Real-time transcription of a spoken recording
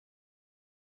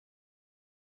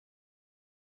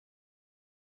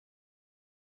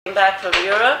Came back from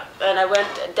Europe, and I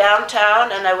went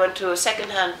downtown and I went to a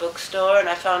secondhand bookstore and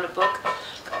I found a book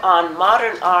on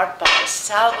modern art by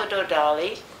Salvadore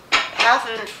Dali, half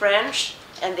in French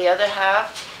and the other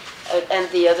half, and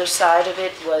the other side of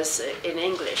it was in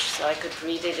English, so I could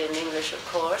read it in English, of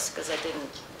course, because I didn't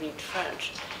read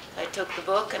French. I took the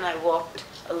book and I walked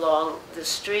along the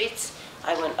streets.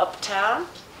 I went uptown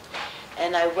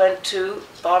and I went to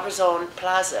Barbizon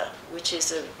Plaza, which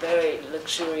is a very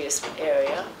luxurious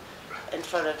area in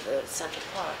front of the Central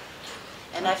Park.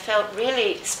 And I felt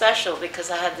really special because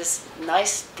I had this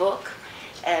nice book,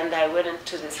 and I went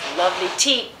into this lovely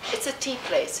tea. It's a tea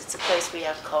place. It's a place we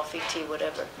have coffee, tea,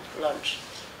 whatever, lunch,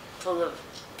 full of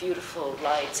beautiful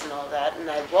lights and all that. And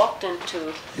I walked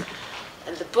into,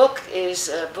 and the book is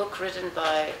a book written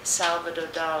by Salvadore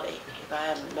Dali, if I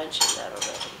haven't mentioned that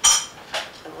already.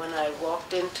 And when I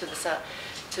walked into the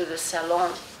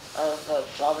salon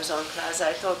of Barbizon Plaza,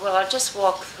 I thought, well, I'll just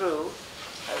walk through.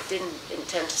 I didn't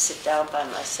intend to sit down by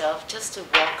myself, just to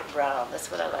walk around. That's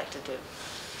what I like to do.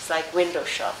 It's like window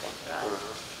shopping, right?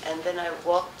 And then I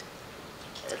walked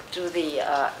to the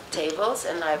tables,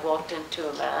 and I walked into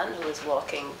a man who was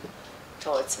walking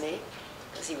towards me,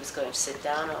 because he was going to sit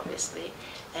down, obviously,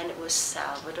 and it was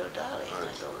Salvadore Dali. And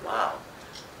I thought,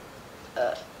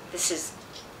 wow, this is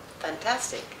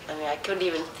fantastic. I mean, I couldn't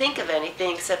even think of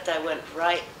anything except I went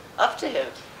right up to him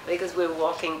because we were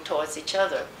walking towards each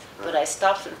other. But I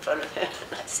stopped in front of him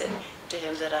and I said to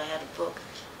him that I had a book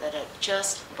that I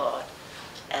just bought,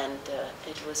 and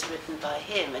it was written by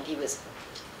him, and he was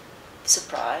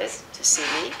surprised to see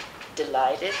me,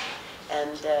 delighted,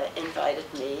 and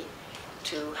invited me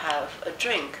to have a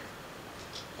drink,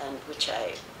 and which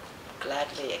I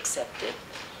gladly accepted.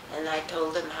 And I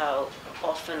told him how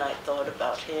often I thought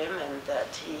about him and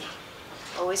that he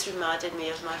always reminded me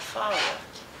of my father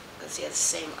because he had the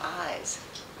same eyes.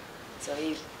 So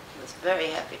he was very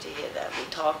happy to hear that. We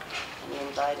talked and he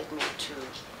invited me to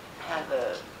have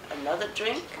another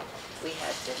drink. We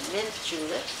had the mint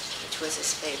julep, which was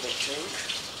his favorite drink.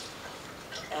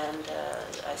 And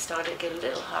I started to get a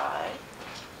little high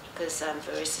because I'm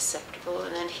very susceptible.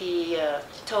 And then he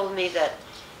told me that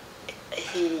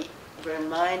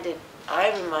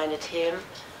I reminded him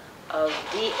of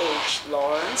D.H.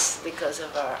 Lawrence because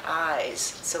of our eyes.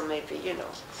 So maybe, you know,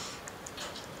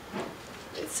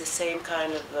 it's the same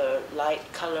kind of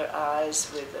light color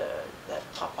eyes with that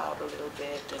pop out a little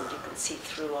bit and you can see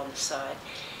through on the side.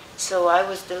 So I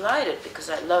was delighted because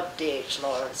I loved D.H.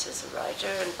 Lawrence as a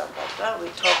writer, and blah, blah, blah. We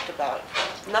talked about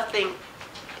nothing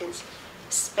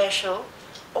special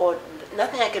or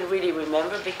nothing I can really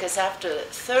remember, because after the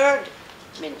third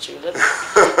mint julep,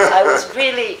 I was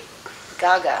really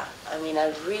gaga. I mean,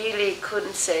 I really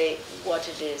couldn't say what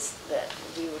it is that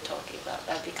we were talking about.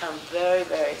 I've become very,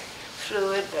 very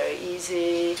fluid, very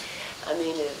easy. I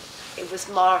mean, it was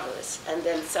marvelous. And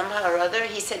then somehow or other,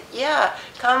 he said, yeah,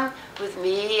 come with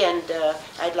me and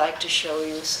I'd like to show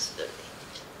you.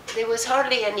 There was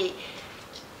hardly any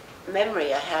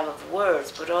memory I have of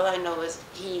words, but all I know is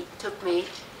he took me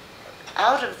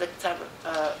out of the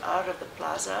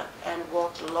plaza and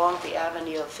walked along the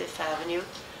avenue of Fifth Avenue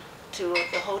to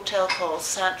the hotel called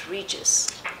St. Regis.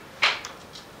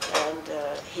 And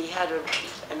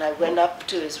and I went up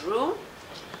to his room,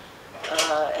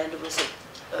 and it was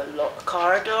a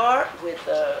corridor with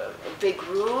a big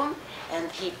room,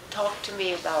 and he talked to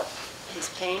me about his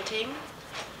painting,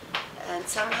 and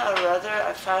somehow or other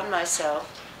I found myself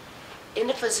in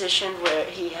a position where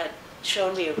he had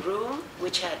shown me a room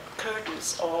which had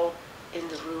curtains all in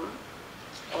the room,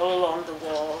 all along the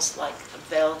walls, like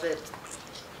velvet,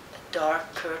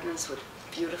 dark curtains with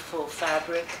beautiful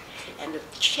fabric, and a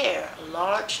chair, a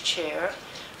large chair,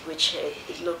 which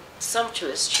it looked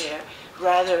sumptuous chair,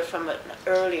 rather from an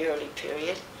early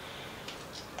period.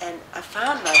 And I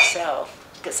found myself,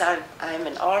 because I'm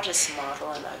an artist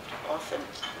model, and I often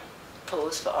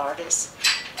pose for artists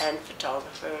and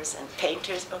photographers and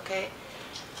painters, okay?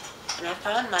 And I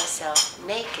found myself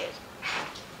naked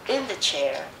in the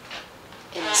chair,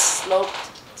 in a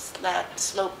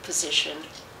sloped position,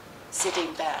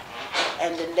 sitting back.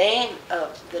 And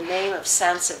the name of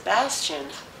San Sebastian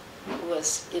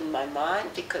was in my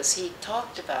mind because he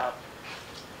talked about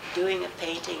doing a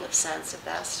painting of San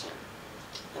Sebastian.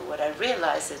 And what I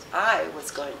realized is I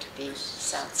was going to be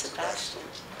San Sebastian,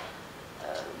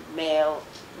 a male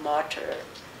martyr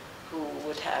who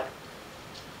would have,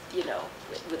 you know,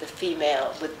 with a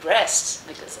female, with breasts,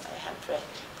 because I have breasts,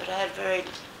 but I had very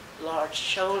large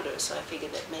shoulders, so I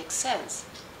figured that makes sense.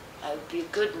 I would be a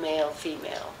good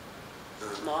male-female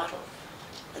model.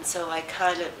 And so I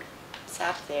kind of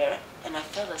sat there and I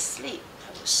fell asleep.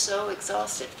 I was so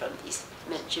exhausted from these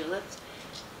mint juleps.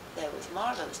 That was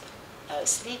marvelous. I was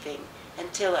sleeping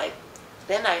until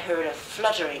then I heard a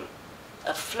fluttering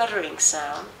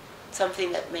sound,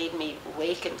 something that made me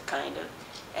awaken kind of,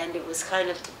 and it was kind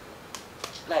of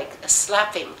like a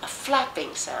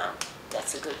flapping sound.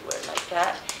 That's a good word, like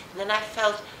that. And then I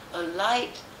felt a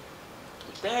light,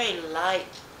 very light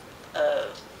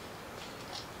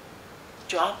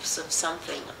drops of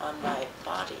something on my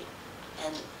body.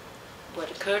 And what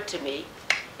occurred to me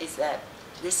is that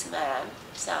this man,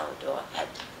 Salvadore, had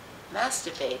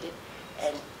masturbated,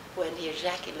 and when he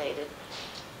ejaculated,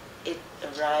 it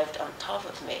arrived on top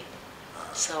of me.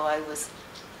 So I was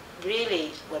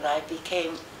really, when I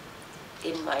became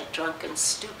in my drunken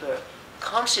stupor,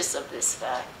 conscious of this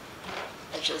fact,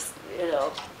 I just,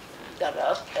 got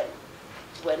up and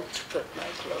went to put my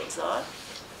clothes on.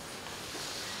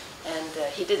 And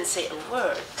he didn't say a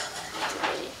word to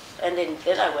me. And then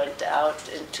I went out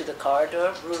into the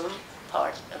corridor room,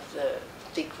 part of the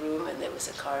big room, and there was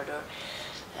a corridor.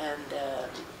 And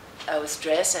I was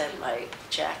dressed, I had my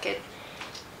jacket,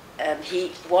 and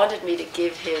he wanted me to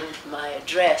give him my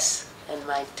address and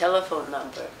my telephone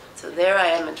number. So there I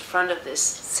am in front of this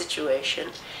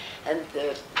situation, and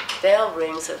the bell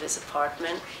rings of his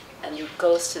apartment, and he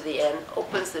goes to the end,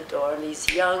 opens the door, and these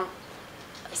I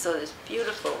saw these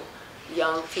beautiful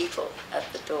young people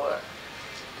at the door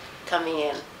coming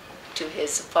in to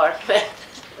his apartment.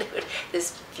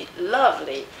 This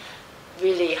lovely,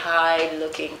 really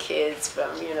high-looking kids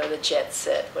from, the jet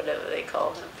set, whatever they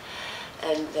call them.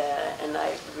 And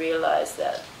I realized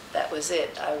that was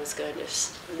it. I was going to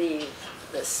leave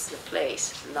the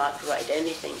place, not write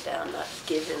anything down, not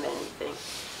give him anything.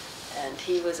 And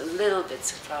he was a little bit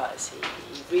surprised. He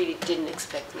really didn't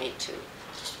expect me to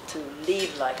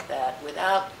leave like that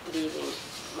without leaving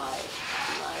my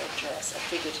address. I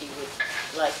figured he would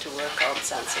like to work on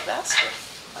San Sebastian.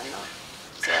 Why not?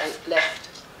 So I left.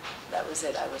 That was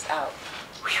it. I was out.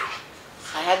 Whew.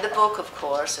 I had the book, of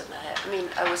course, and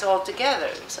I was all together.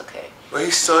 It was okay. Well,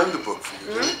 he signed the book for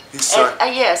you, didn't he? He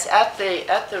signed. Yes, at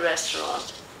the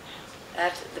restaurant,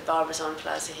 at the Barbizon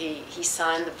Plaza, he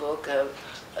signed the book of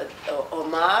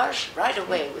homage right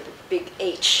away with a big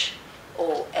H,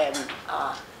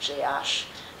 O-M-A-G-H,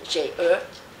 J-E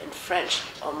in French,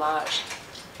 homage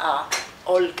à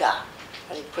Olga.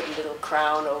 And he put a little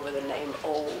crown over the name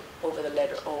O, over the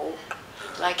letter O,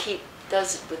 like he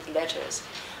does it with letters.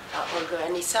 Olga,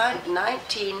 and he signed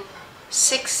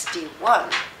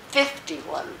 1961,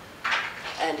 51,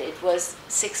 and it was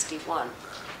 61,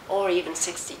 or even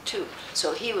 62.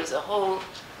 So he was a whole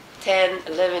 10,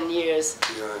 11 years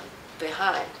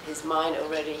behind. His mind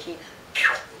already,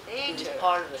 later,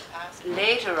 part of the past.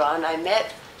 Later on, I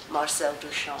met Marcel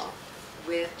Duchamp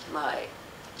with my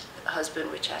husband,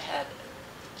 which I had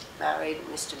married,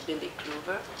 Mr. Billy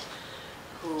Kluver,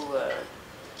 who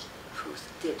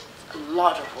did a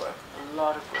lot of work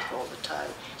all the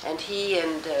time. And he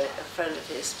and a friend of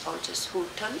his, Pontus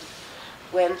Hulten,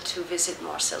 went to visit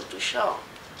Marcel Duchamp.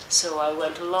 So I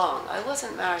went along. I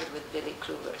wasn't married with Billy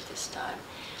Kluver at this time,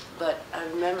 but I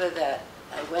remember that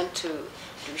I went to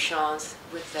Duchamp's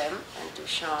with them, and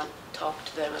Duchamp talked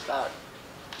to them about,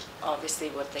 obviously,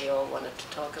 what they all wanted to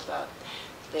talk about.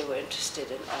 They were interested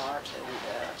in art,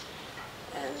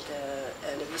 and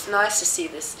it was nice to see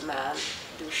this man,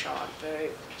 Duchamp,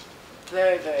 very,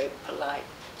 very, very polite,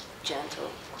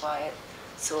 gentle, quiet,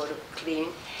 sort of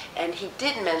clean. And he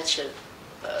did mention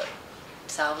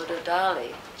Salvadore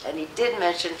Dali, and he did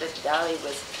mention that Dali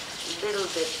was a little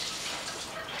bit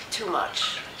too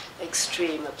much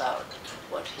extreme about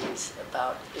what he's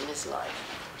about in his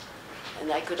life.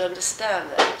 And I could understand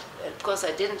that. And of course,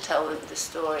 I didn't tell him the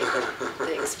story,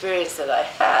 the experience that I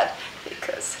had,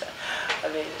 because,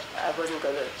 I wasn't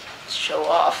going to show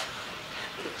off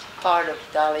the part of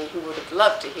Dali who would have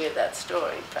loved to hear that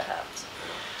story, perhaps,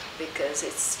 because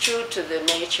it's true to the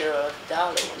nature of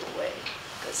Dali in a way,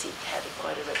 because he had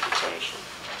quite a reputation.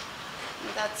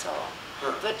 And that's all.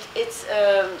 But it's,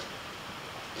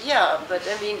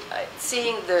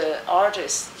 seeing the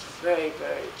artists, very,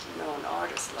 very known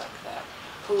artists like that,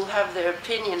 who have their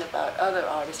opinion about other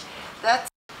artists, that's,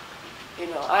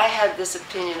 I had this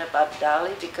opinion about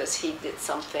Dali because he did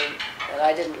something that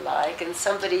I didn't like, and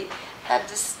somebody had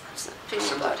this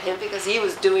opinion about him because he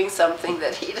was doing something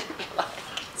that he didn't like.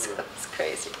 So it's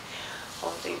crazy. The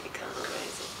whole thing becomes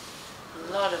crazy.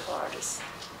 A lot of artists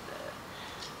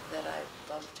that I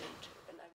bumped into.